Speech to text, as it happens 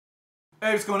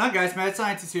Hey, what's going on, guys? Mad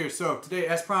Scientist here. So today,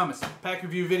 as promised, pack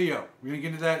review video. We're gonna get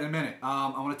into that in a minute. I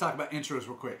want to talk about intros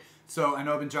real quick. So I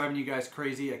know I've been driving you guys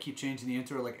crazy. I keep changing the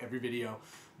intro like every video,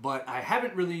 but I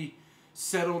haven't really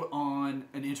settled on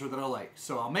an intro that I like.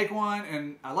 So I'll make one,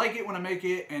 and I like it when I make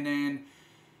it, and then,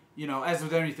 you know, as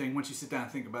with everything, once you sit down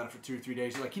and think about it for 2 or 3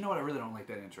 days, you're like, you know what, I really don't like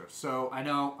that intro. So I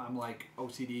know I'm like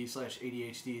OCD /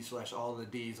 ADHD / all the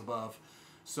D's above.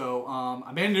 So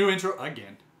I made a new intro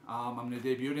again. I'm going to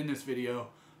debut it in this video.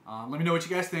 Let me know what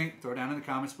you guys think. Throw it down in the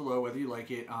comments below whether you like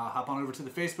it. Hop on over to the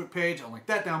Facebook page. I'll link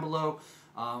that down below.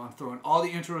 I'm throwing all the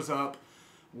intros up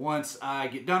once I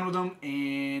get done with them.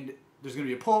 And there's going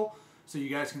to be a poll. So you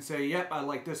guys can say, yep, I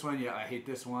like this one. Yeah, I hate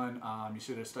this one. You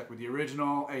should have stuck with the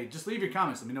original. Hey, just leave your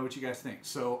comments. Let me know what you guys think.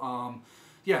 So,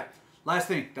 yeah. Last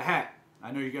thing, the hat.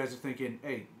 I know you guys are thinking,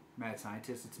 hey, Mad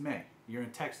Scientist, it's May. You're in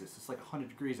Texas. It's like 100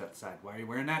 degrees outside. Why are you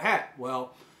wearing that hat?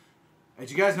 Well, as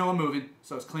you guys know, I'm moving,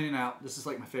 so I was cleaning out. This is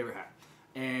like my favorite hat.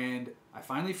 And I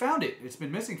finally found it. It's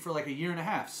been missing for like a 1.5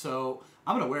 years. So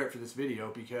I'm going to wear it for this video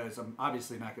because I'm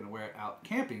obviously not going to wear it out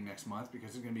camping next month because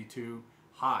it's going to be too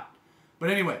hot.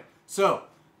 But anyway, so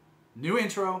new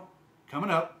intro coming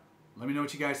up. Let me know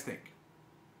what you guys think.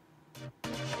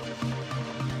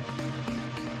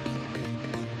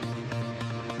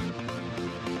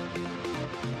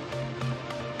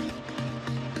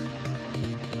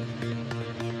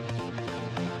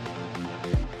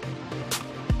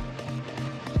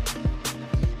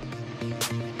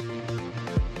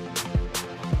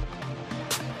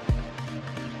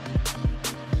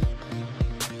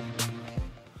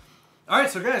 Alright,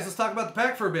 so guys, let's talk about the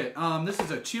pack for a bit. This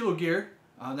is a Cilogear.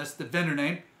 That's the vendor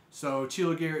name. So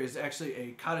Cilogear is actually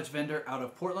a cottage vendor out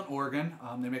of Portland, Oregon.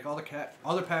 They make all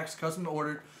their packs custom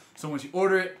ordered. So once you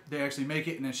order it, they actually make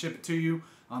it and then ship it to you.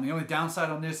 The only downside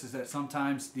on this is that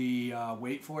sometimes the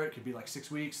wait for it could be like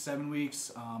 6 weeks, 7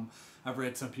 weeks. I've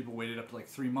read some people waited up to like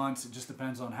 3 months. It just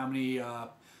depends on how many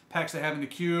packs they have in the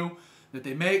queue that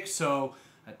they make. So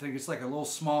I think it's like a little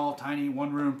small, tiny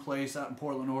one-room place out in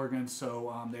Portland, Oregon.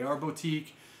 So they are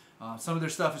boutique. Some of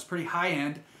their stuff is pretty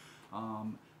high-end.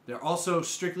 They're also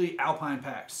strictly alpine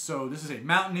packs. So this is a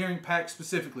mountaineering pack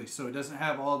specifically. So it doesn't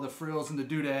have all the frills and the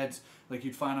doodads like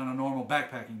you'd find on a normal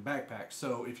backpacking backpack.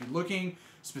 So if you're looking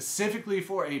specifically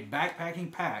for a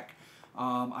backpacking pack,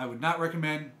 I would not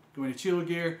recommend going to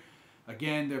Cilogear.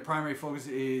 Again, their primary focus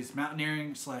is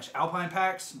mountaineering / alpine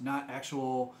packs, not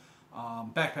actual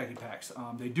backpacking packs.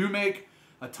 They do make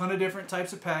a ton of different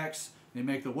types of packs. They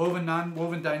make the woven,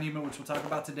 non-woven Dyneema, which we'll talk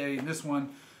about today. And this one,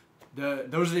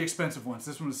 those are the expensive ones.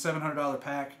 This one was a $700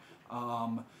 pack.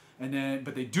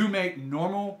 But they do make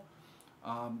normal,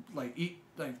 like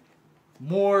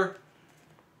more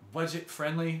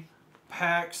budget-friendly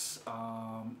packs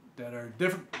that are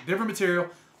different material.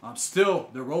 Still,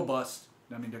 they're robust.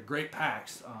 I mean, they're great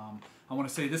packs. I want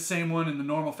to say this same one in the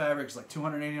normal fabric is like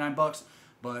 $289,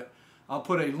 but I'll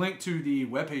put a link to the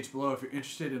webpage below if you're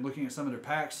interested in looking at some of their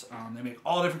packs. They make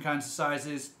all different kinds of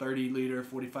sizes, 30 liter,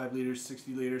 45 liters,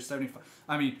 60 liters, 75.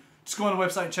 I mean, just go on the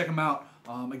website and check them out.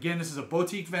 Again, this is a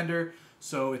boutique vendor,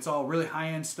 so it's all really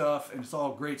high-end stuff, and it's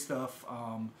all great stuff.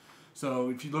 So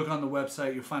if you look on the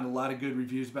website, you'll find a lot of good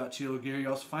reviews about Cilogear. You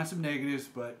also find some negatives,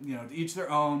 but you know, to each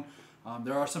their own.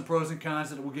 There are some pros and cons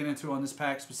that we'll get into on this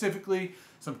pack specifically.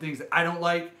 Some things that I don't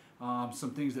like.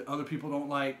 Some things that other people don't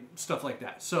like, stuff like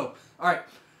that. So, all right,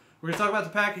 we're going to talk about the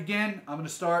pack again. I'm going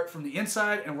to start from the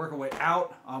inside and work our way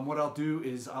out. What I'll do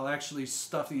is I'll actually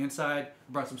stuff the inside.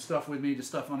 I brought some stuff with me to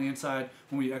stuff on the inside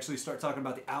when we actually start talking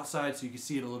about the outside so you can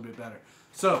see it a little bit better.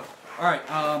 So, all right,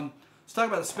 let's talk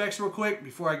about the specs real quick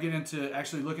before I get into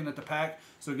actually looking at the pack.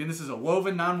 So again, this is a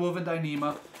woven, non-woven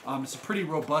Dyneema. It's a pretty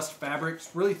robust fabric. It's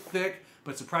really thick,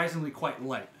 but surprisingly quite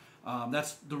light.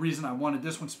 That's the reason I wanted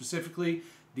this one specifically.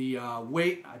 The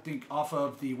weight, I think, off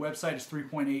of the website is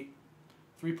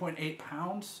 3.8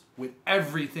 pounds with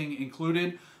everything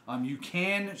included. You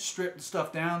can strip the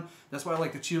stuff down. That's why I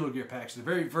like the Cilogear packs. They're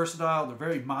very versatile. They're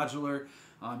very modular.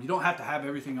 You don't have to have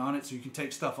everything on it, so you can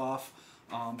take stuff off.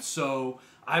 So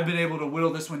I've been able to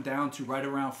whittle this one down to right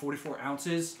around 44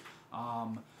 ounces.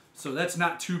 So that's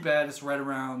not too bad. It's right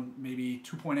around maybe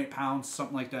 2.8 pounds,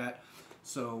 something like that.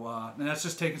 So and that's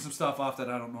just taking some stuff off that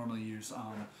I don't normally use.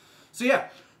 So yeah,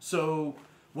 so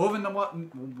woven,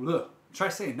 try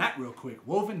saying that real quick.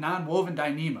 Woven, non-woven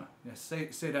Dyneema. Yeah,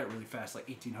 say that really fast, like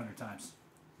 1,800 times.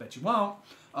 Bet you won't.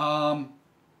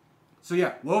 So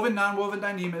yeah, woven, non-woven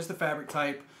Dyneema is the fabric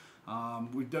type.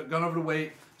 We've gone over the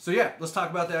weight. So yeah, let's talk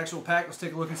about the actual pack. Let's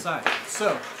take a look inside. So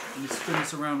let me spin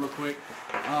this around real quick.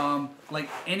 Like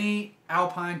any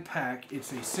Alpine pack,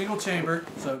 it's a single chamber,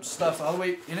 so it stuffs all the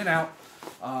way in and out.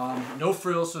 No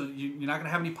frills, so you're not going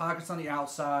to have any pockets on the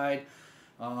outside.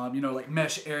 You know, like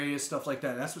mesh areas, stuff like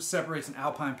that. That's what separates an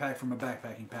alpine pack from a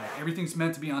backpacking pack. Everything's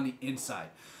meant to be on the inside.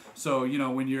 So, you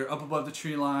know, when you're up above the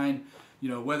tree line, you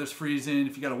know, weather's freezing.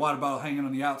 If you got a water bottle hanging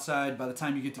on the outside, by the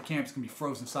time you get to camp, it's going to be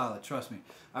frozen solid. Trust me.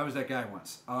 I was that guy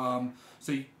once.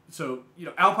 So, you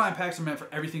know, alpine packs are meant for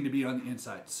everything to be on the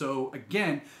inside. So,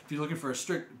 again, if you're looking for a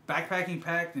strict backpacking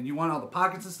pack and you want all the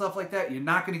pockets and stuff like that, you're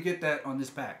not going to get that on this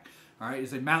pack. All right?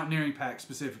 It's a mountaineering pack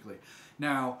specifically.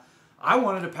 Now, I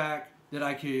wanted a pack that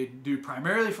I could do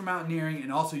primarily for mountaineering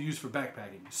and also use for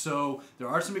backpacking. So there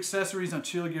are some accessories on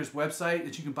Cilogear's website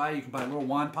that you can buy. You can buy little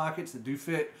wand pockets that do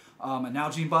fit an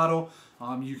Nalgene bottle.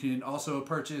 You can also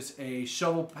purchase a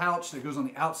shovel pouch that goes on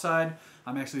the outside.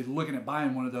 I'm actually looking at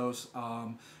buying one of those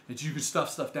that you can stuff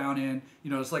stuff down in.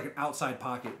 You know, it's like an outside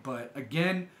pocket. But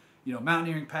again, you know,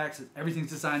 mountaineering packs,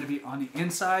 everything's designed to be on the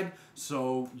inside,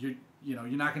 so you're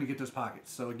not going to get those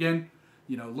pockets. So again,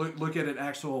 you know, look at an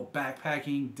actual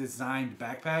backpacking designed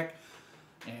backpack,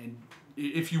 and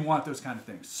if you want those kind of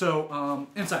things. So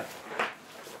inside,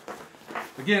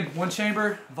 again, one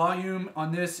chamber. Volume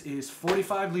on this is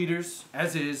 45 liters,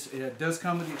 as is. It does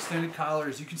come with the extended collar,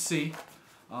 as you can see,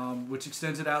 which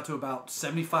extends it out to about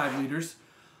 75 liters.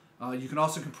 You can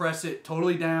also compress it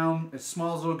totally down, as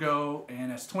small as it'll go,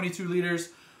 and that's 22 liters.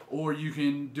 Or you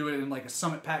can do it in like a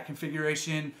summit pack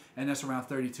configuration, and that's around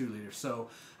 32 liters. So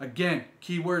again,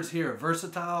 keywords here: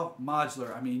 versatile,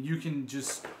 modular. I mean, you can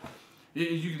just,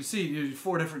 you can see there's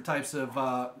 4 different types of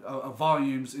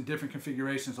volumes in different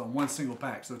configurations on one single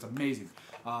pack. So it's amazing.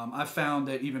 I've found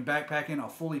that even backpacking, I'll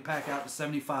fully pack out to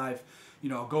 75. You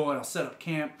know, I'll go and I'll set up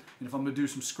camp, and if I'm gonna do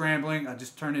some scrambling, I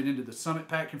just turn it into the summit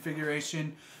pack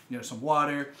configuration. You know, some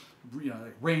water, you know,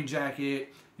 like rain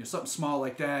jacket, you know, something small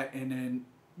like that, and then,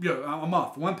 you know, I'm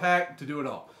off. One pack to do it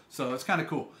all. So it's kind of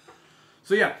cool.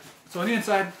 So yeah, so on the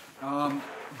inside,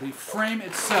 the frame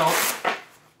itself,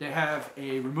 they have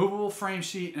a removable frame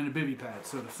sheet and a bivy pad.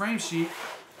 So the frame sheet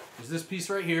is this piece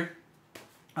right here.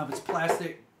 It's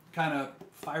plastic, kind of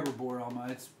fiberboard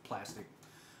almost. It's plastic,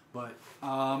 but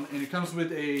and it comes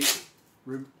with a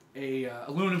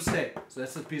aluminum stay. So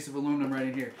that's a piece of aluminum right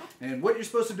in here. And what you're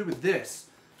supposed to do with this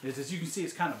is, as you can see,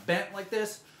 it's kind of bent like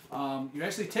this. You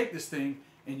actually take this thing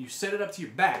and you set it up to your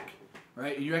back,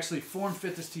 right? And you actually form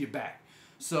fit this to your back.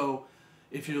 So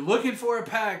if you're looking for a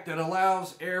pack that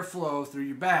allows airflow through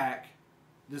your back,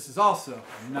 this is also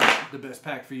not the best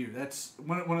pack for you. That's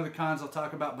one of the cons I'll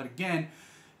talk about. But again,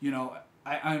 you know,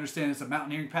 I understand it's a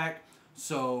mountaineering pack,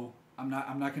 so I'm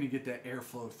not going to get that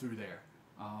airflow through there.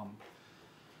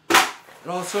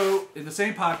 But also, in the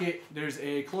same pocket, there's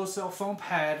a closed cell foam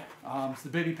pad. It's the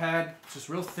bivy pad. It's just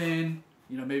real thin,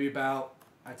 you know, maybe about,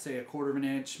 I'd say, 1/4 of an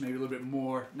inch, maybe a little bit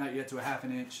more, not yet to a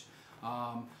 1/2 inch.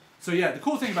 So yeah, the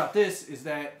cool thing about this is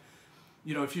that,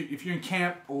 you know, if you're in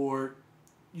camp, or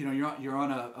you know, you're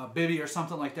on a bivy or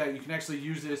something like that, you can actually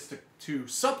use this to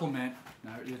supplement.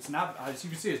 Now, it's not, as you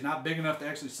can see, it's not big enough to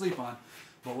actually sleep on,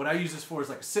 but what I use this for is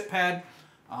like a sit pad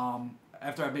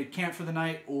after I made camp for the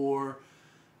night, or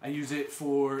I use it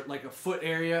for like a foot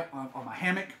area on my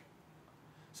hammock.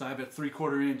 So I have a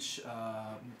 3/4 inch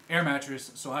air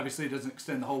mattress, so obviously it doesn't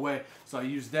extend the whole way. So I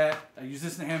use that. I use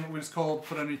this in the hammock when it's cold,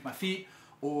 put it underneath my feet,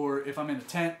 or if I'm in a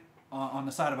tent on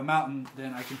the side of a mountain,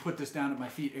 then I can put this down at my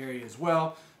feet area as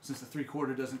well, since the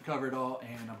 3/4 doesn't cover it all,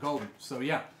 and I'm golden. So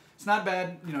yeah, it's not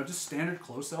bad. You know, just standard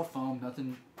closed cell foam,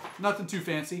 nothing too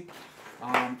fancy.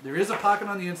 There is a pocket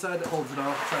on the inside that holds it all.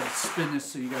 I'll try to spin this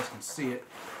so you guys can see it.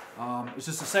 It's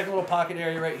just a second little pocket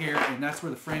area right here, and that's where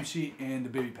the frame sheet and the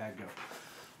bivy pad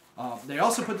go. They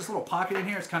also put this little pocket in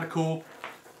here. It's kind of cool.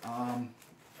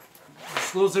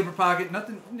 Just a little zipper pocket.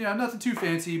 Nothing, you know, nothing too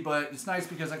fancy, but it's nice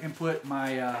because I can put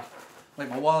my like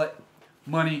my wallet,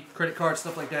 money, credit card,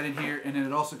 stuff like that in here, and then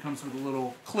it also comes with a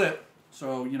little clip.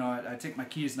 So you know, I take my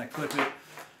keys and I clip it,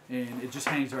 and it just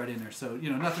hangs right in there. So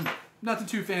you know, nothing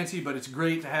too fancy, but it's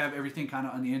great to have everything kind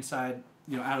of on the inside,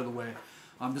 you know, out of the way.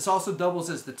 This also doubles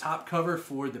as the top cover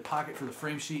for the pocket for the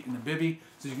frame sheet and the bivy.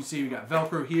 So you can see we got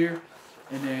Velcro here,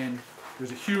 and then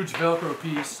there's a huge Velcro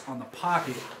piece on the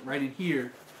pocket right in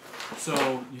here.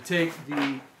 So you take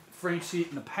the frame sheet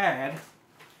and the pad,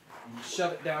 and you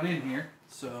shove it down in here.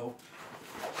 So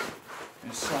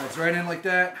it slides right in like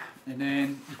that. And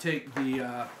then you take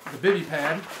the bivy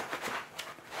pad,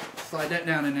 slide that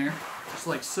down in there, just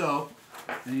like so.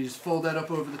 And you just fold that up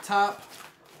over the top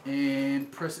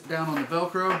and press it down on the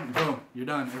Velcro, and boom, you're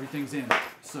done. Everything's in.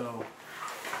 So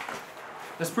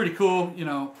that's pretty cool. You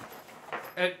know,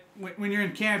 when you're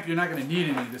in camp, you're not going to need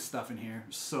any of this stuff in here.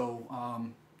 So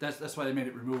that's why they made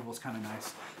it removable. It's kind of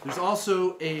nice. There's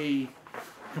also a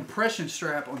compression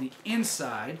strap on the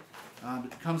inside.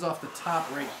 It comes off the top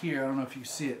right here. I don't know if you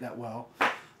see it that well.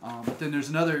 But then there's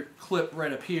another clip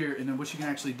right up here, and then what you can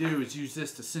actually do is use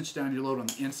this to cinch down your load on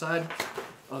the inside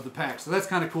of the pack. So that's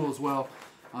kind of cool as well.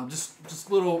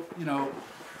 Just little, you know,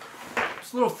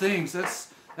 just little things.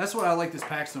 That's why I like this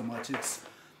pack so much.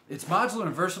 It's modular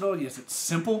and versatile. Yes, it's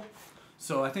simple.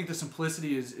 So I think the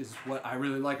simplicity is what I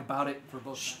really like about it for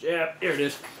both. Yeah, here it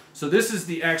is. So this is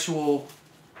the actual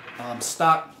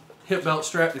stock hip belt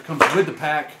strap that comes with the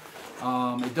pack.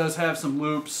 It does have some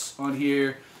loops on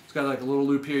here. It's got like a little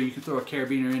loop here. You can throw a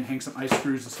carabiner in, hang some ice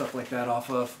screws and stuff like that off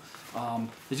of.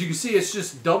 As you can see, it's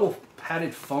just double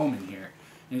padded foam in here.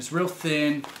 And it's real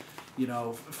thin. You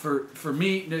know, for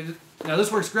me, now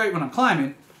this works great when I'm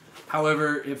climbing.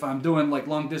 However, if I'm doing like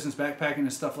long distance backpacking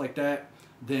and stuff like that,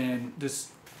 then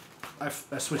I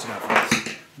switch it out for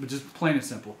this. But just plain and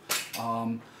simple.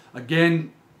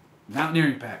 Again,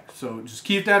 mountaineering pack. So just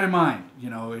keep that in mind. You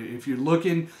know, if you're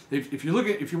watching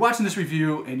this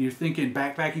review and you're thinking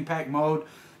backpacking pack mode,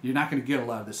 you're not going to get a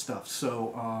lot of this stuff.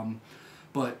 So,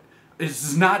 but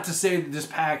it's not to say that this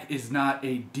pack is not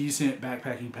a decent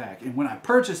backpacking pack. And when I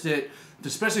purchased it,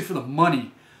 especially for the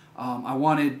money, I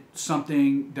wanted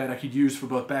something that I could use for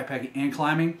both backpacking and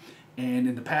climbing. And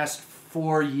in the past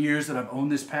 4 years that I've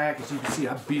owned this pack, as you can see,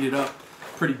 I've beat it up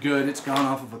pretty good. It's gone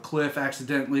off of a cliff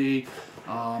accidentally,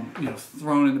 you know,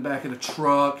 thrown in the back of the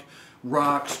truck,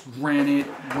 rocks, granite,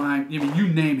 lime, I mean, you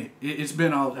name it. It's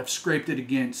been all, I've scraped it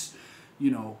against,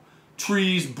 you know,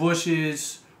 trees,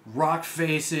 bushes, rock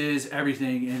faces,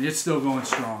 everything, and it's still going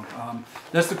strong.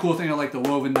 That's the cool thing I like the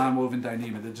woven, non-woven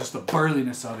Dyneema, just the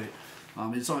burliness of it.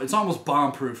 It's almost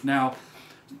bomb-proof. Now,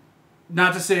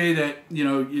 not to say that, you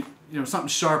know, something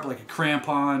sharp like a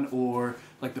crampon or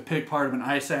like the pick part of an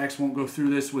ice axe won't go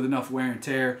through this with enough wear and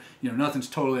tear. You know, nothing's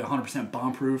totally 100%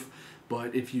 bomb-proof,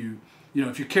 but if you're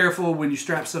careful when you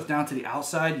strap stuff down to the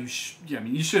outside, you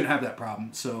shouldn't have that problem.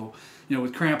 So, you know,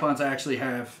 with crampons, I actually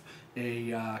have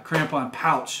a crampon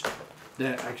pouch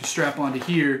that I can strap onto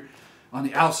here on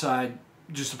the outside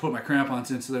just to put my crampons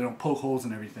in so they don't poke holes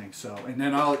and everything. So, and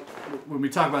then when we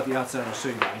talk about the outside, I'll show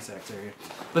you the ice axe area.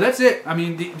 But that's it. I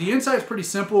mean, the inside is pretty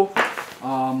simple.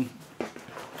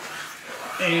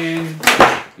 And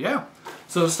yeah.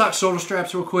 So let's talk shoulder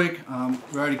straps real quick.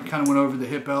 We already kind of went over the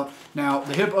hip belt. Now,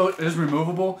 the hip belt is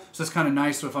removable, so that's kind of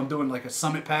nice. So if I'm doing like a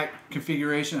summit pack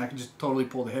configuration, I can just totally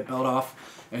pull the hip belt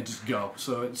off and just go.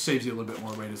 So it saves you a little bit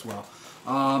more weight as well.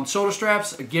 Shoulder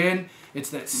straps, again, it's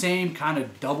that same kind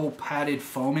of double padded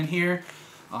foam in here.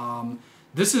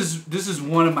 This is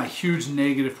one of my huge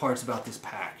negative parts about this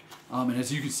pack. And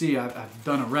as you can see, I've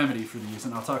done a remedy for these,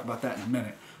 and I'll talk about that in a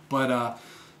minute. But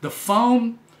the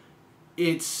foam,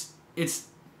 it's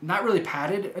not really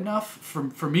padded enough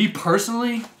for me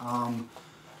personally,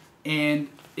 and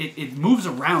it moves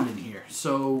around in here.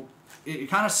 So it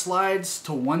kind of slides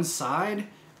to one side,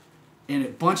 and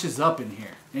it bunches up in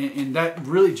here. And that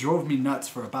really drove me nuts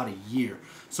for about a year.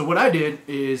 So what I did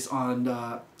is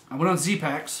I went on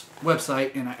Z-Pack's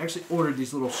website, and I actually ordered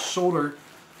these little shoulder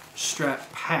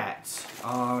strap pads.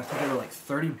 I think they were like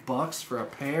 $30 for a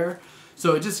pair.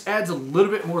 So it just adds a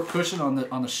little bit more cushion on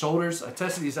the shoulders. I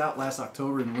tested these out last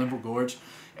October in Linville Gorge,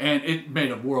 and it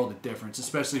made a world of difference,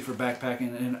 especially for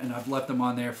backpacking. And I've left them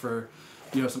on there for,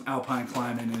 you know, some alpine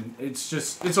climbing, and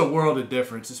it's a world of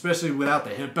difference, especially without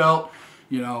the hip belt.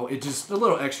 You know, it just a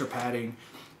little extra padding,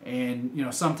 and you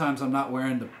know, sometimes I'm not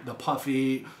wearing the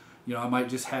puffy. You know, I might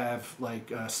just have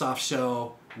like a soft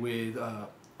shell with a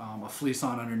fleece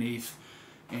on underneath,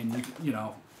 and you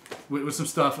know. With some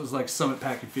stuff, it was like summit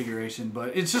pack configuration,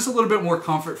 but it's just a little bit more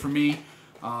comfort for me.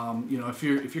 You know, if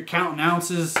you're counting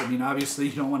ounces, I mean, obviously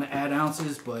you don't want to add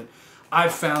ounces, but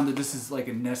I've found that this is like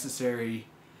a necessary,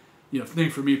 you know, thing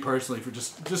for me personally for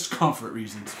just comfort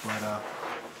reasons. But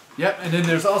yep, and then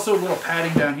there's also a little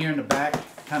padding down here in the back,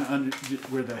 kind of under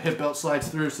where the hip belt slides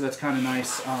through, so that's kind of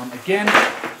nice. Again,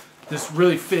 this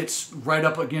really fits right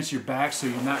up against your back, so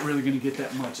you're not really going to get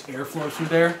that much airflow through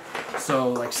there.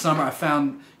 So like summer, I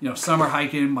found, you know, summer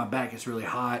hiking, my back is really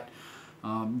hot.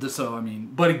 So, I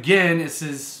mean, but again, this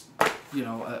is, you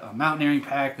know, a mountaineering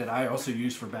pack that I also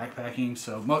use for backpacking.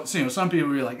 So, you know, some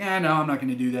people are like, no, I'm not going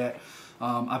to do that.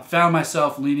 I've found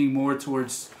myself leaning more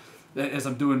towards, as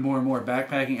I'm doing more and more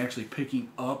backpacking, actually picking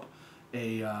up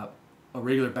a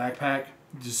regular backpack,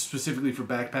 just specifically for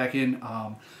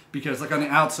backpacking, because like on the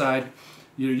outside,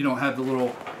 you don't have the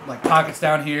little like pockets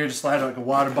down here, just slide like a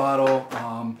water bottle.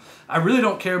 I really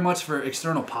don't care much for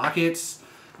external pockets,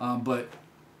 but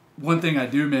one thing I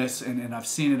do miss, and I've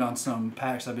seen it on some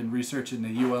packs, I've been researching the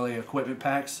ULA equipment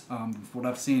packs. From what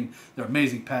I've seen, they're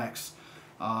amazing packs.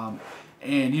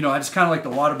 And you know, I just kind of like the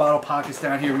water bottle pockets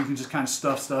down here where you can just kind of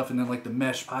stuff stuff, and then like the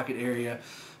mesh pocket area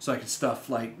so I can stuff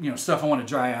like, you know, stuff I want to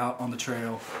dry out on the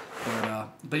trail.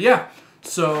 But yeah,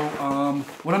 so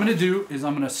what I'm going to do is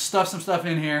I'm going to stuff some stuff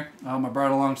in here. I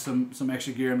brought along some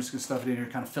extra gear. I'm just going to stuff it in here,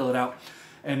 kind of fill it out,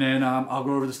 and then I'll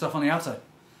go over the stuff on the outside.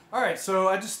 All right, so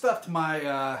I just stuffed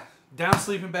my down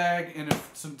sleeping bag and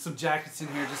some jackets in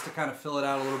here just to kind of fill it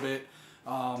out a little bit,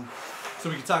 so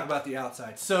we can talk about the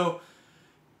outside. So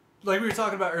like we were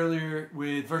talking about earlier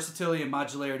with versatility and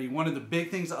modularity, one of the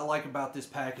big things I like about this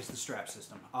pack is the strap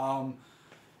system.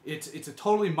 It's a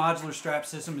totally modular strap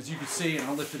system, as you can see, and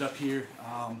I'll lift it up here.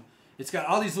 It's got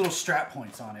all these little strap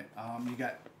points on it. You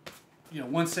got, you know,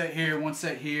 one set here, one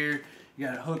set here. You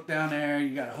got a hook down there.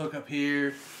 You got a hook up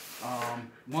here.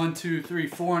 1, 2, 3,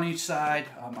 4 on each side.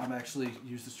 I've actually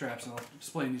used the straps, and I'll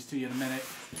explain these to you in a minute.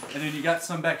 And then you got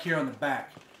some back here on the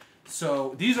back.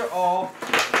 So these are all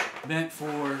meant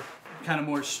for kind of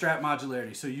more strap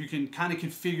modularity, so you can kind of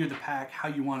configure the pack how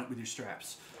you want it with your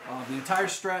straps. The entire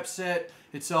strap set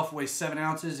itself weighs 7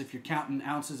 ounces if you're counting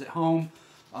ounces at home.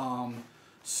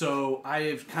 So I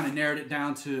have kind of narrowed it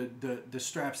down to the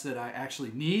straps that I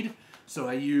actually need. So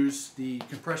I use the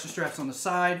compression straps on the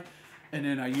side, and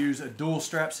then I use a dual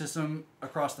strap system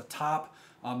across the top.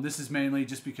 This is mainly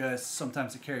just because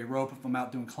sometimes I carry rope if I'm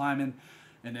out doing climbing,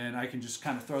 and then I can just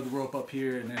kind of throw the rope up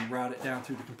here and then route it down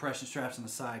through the compression straps on the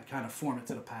side, kind of form it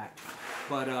to the pack.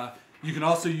 But you can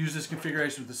also use this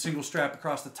configuration with a single strap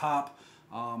across the top.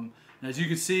 And as you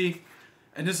can see,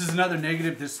 and this is another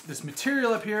negative, this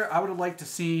material up here, I would have liked to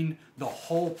seen the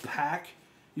whole pack,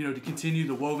 you know, to continue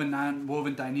the woven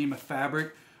Dyneema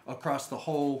fabric across the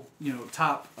whole, you know,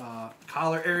 top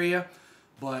collar area.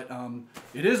 But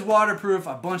it is waterproof.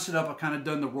 I bunched it up. I've kind of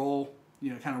done the roll,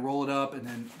 you know, kind of roll it up and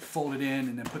then fold it in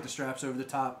and then put the straps over the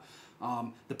top.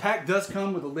 The pack does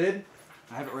come with a lid.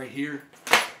 I have it right here.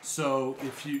 So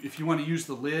if you want to use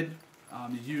the lid,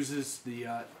 it uses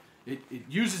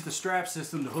the strap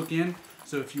system to hook in.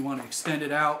 So if you want to extend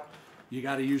it out, you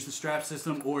got to use the strap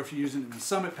system. Or if you're using it in the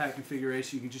Summit pack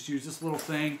configuration, you can just use this little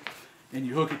thing and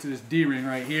you hook it to this D-ring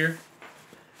right here,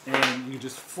 and you can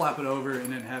just flap it over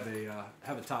and then have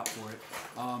a top for it.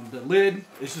 The lid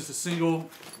is just a single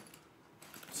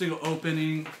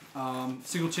opening,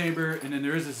 single chamber, and then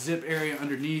there is a zip area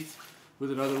underneath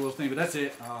with another little thing, but that's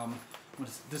it.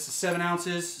 This is 7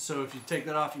 ounces, so if you take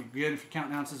that off, you're good. If you're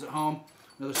counting ounces at home,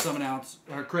 another 7 ounce,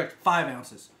 or correct, 5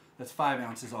 ounces. That's 5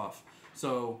 ounces off.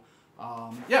 So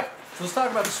yeah, so let's talk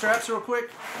about the straps real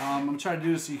quick. I'm gonna try to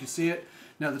do this so you can see it.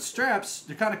 Now the straps,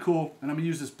 they're kind of cool, and I'm gonna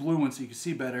use this blue one so you can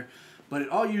see better, but it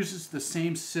all uses the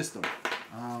same system.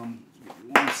 1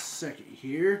 second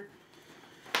here.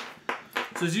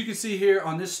 So as you can see here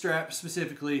on this strap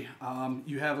specifically,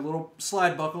 you have a little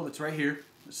slide buckle that's right here.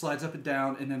 It slides up and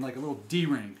down, and then like a little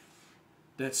D-ring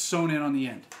that's sewn in on the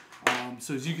end.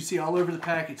 So as you can see all over the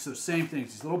pack, it's those same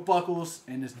things, these little buckles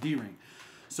and this D-ring.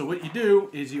 So what you do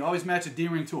is you always match a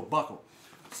D-ring to a buckle.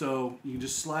 So you can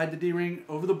just slide the D-ring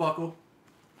over the buckle,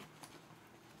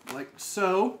 like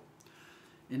so,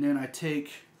 and then I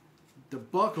take the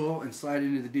buckle and slide it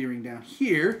into the D-ring down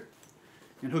here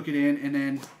and hook it in, and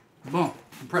then boom,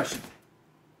 compression.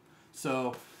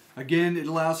 So again, it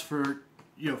allows for,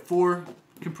 you know, 4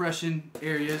 compression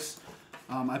areas.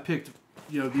 I picked,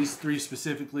 you know, these 3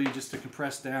 specifically just to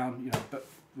compress down, you know, but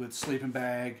with sleeping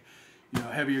bag, you know,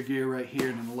 heavier gear right here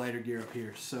and then the lighter gear up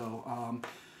here. So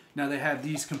now they have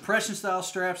these compression style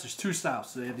straps. There's 2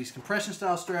 styles. So they have these compression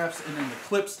style straps and then the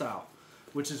clip style,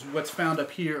 which is what's found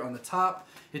up here on the top.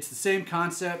 It's the same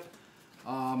concept.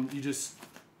 You just,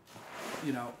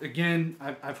 you know, again,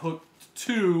 I've hooked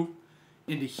 2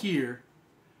 into here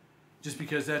just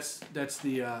because that's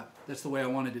the way I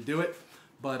wanted to do it.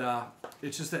 But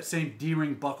it's just that same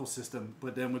D-ring buckle system,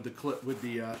 but then with the clip, with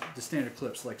the standard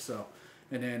clips like so.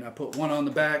 And then I put 1 on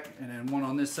the back and then 1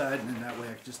 on this side, and then that way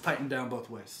I can just tighten down both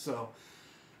ways. So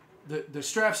the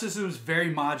strap system is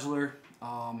very modular.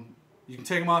 You can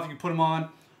take them off, you can put them on.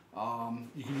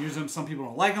 You can use them. Some people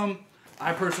don't like them.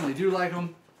 I personally do like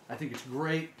them. I think it's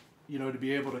great, you know, to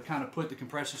be able to kind of put the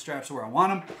compression straps where I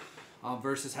want them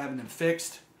versus having them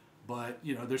fixed. But,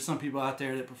 you know, there's some people out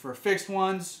there that prefer fixed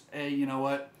ones. Hey, you know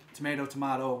what? Tomato,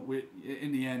 tomato.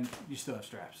 In the end, you still have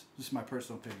straps. Just my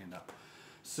personal opinion, though.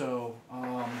 So,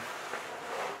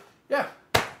 yeah.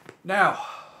 Now,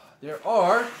 there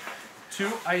are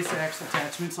 2 ice axe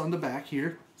attachments on the back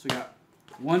here. So we got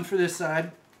 1 for this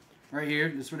side, right here.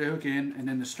 This is where they hook in, and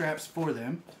then the straps for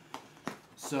them.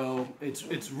 So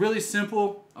it's really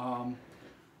simple.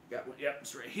 Yep,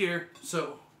 it's right here.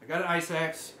 So I got an ice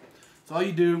axe. So all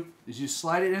you do is you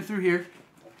slide it in through here.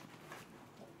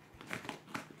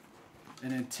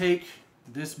 and then take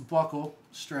this buckle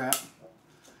strap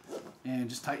and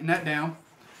just tighten that down.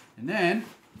 And then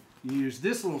you use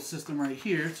this little system right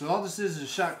here. So all this is a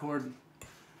shot cord,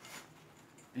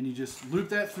 and you just loop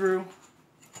that through,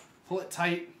 pull it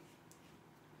tight,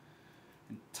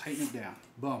 and tighten it down.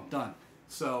 Boom, done.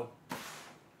 So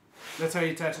that's how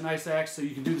you attach an ice axe. So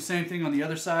you can do the same thing on the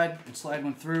other side and slide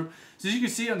one through. So as you can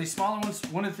see on these smaller ones,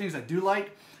 one of the things I do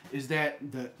like is that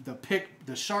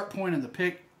the sharp point of the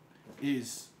pick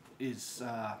is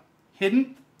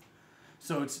hidden.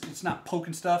 So it's not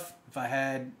poking stuff. If I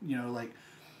had, you know, like,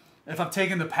 if I'm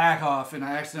taking the pack off and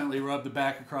I accidentally rub the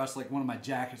back across like one of my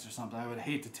jackets or something, I would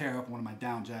hate to tear up one of my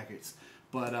down jackets.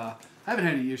 But I haven't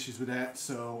had any issues with that.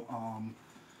 So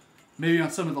maybe on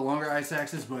some of the longer ice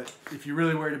axes, but if you're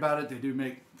really worried about it, they do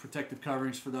make protective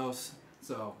coverings for those.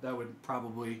 So that would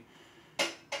probably,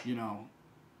 you know,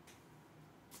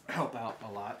 help out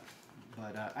a lot.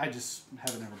 But I just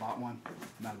haven't ever bought one.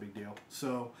 Not a big deal.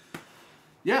 So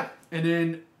yeah, and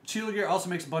then Cilogear also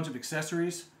makes a bunch of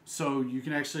accessories. So you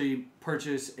can actually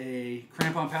purchase a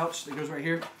crampon pouch that goes right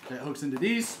here that hooks into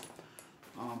these.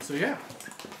 So yeah,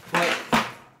 but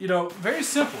you know, very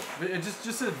simple. It's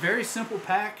just a very simple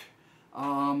pack.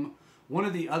 One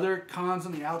of the other cons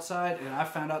on the outside, and I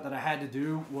found out that I had to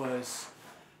do, was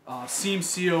seam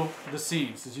seal the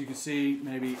seams. As you can see,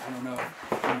 maybe, I don't know,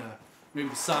 maybe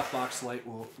the softbox light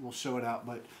will show it out,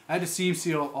 but I had to seam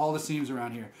seal all the seams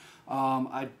around here.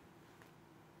 I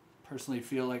personally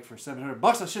feel like for $700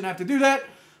 I shouldn't have to do that,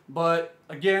 but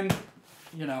again,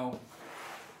 you know,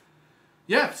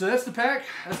 yeah, so that's the pack.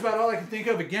 That's about all I can think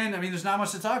of. Again, I mean, there's not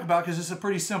much to talk about because it's a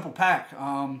pretty simple pack.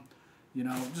 You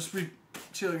know, just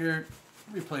Cilogear,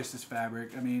 replace this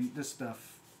fabric. I mean, this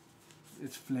stuff,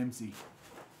 it's flimsy.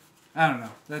 I don't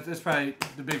know. That's probably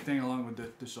the big thing along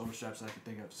with the shoulder straps that I can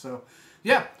think of. So,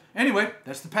 yeah. Anyway,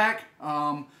 that's the pack.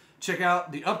 Check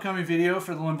out the upcoming video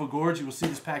for the Linville Gorge. You will see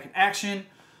this pack in action.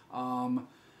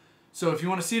 So if you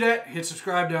want to see that, hit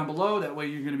subscribe down below. That way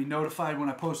you're going to be notified when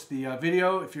I post the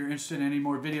video. If you're interested in any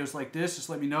more videos like this, just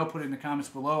let me know. Put it in the comments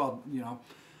below.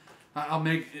 I'll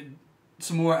make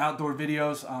some more outdoor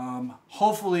videos.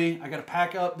 Hopefully, I got to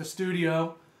pack up the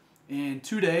studio in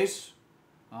 2 days.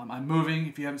 I'm moving,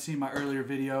 if you haven't seen my earlier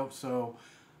video. So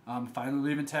I'm finally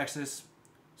leaving Texas.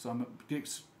 So I'm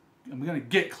going to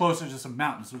get closer to some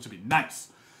mountains, which would be nice.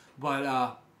 But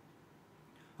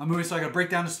I'm moving, so I got to break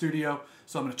down the studio.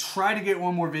 So I'm going to try to get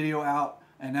one more video out,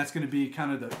 and that's going to be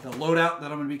kind of the loadout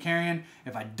that I'm going to be carrying.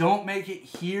 If I don't make it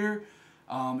here,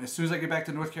 as soon as I get back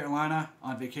to North Carolina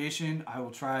on vacation, I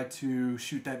will try to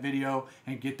shoot that video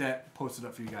and get that posted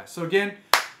up for you guys. So again,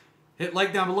 hit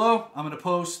like down below. I'm going to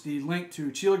post the link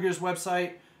to Cilogear's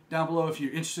website down below if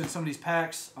you're interested in some of these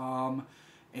packs.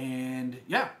 And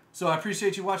yeah, so I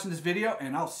appreciate you watching this video,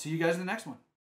 and I'll see you guys in the next one.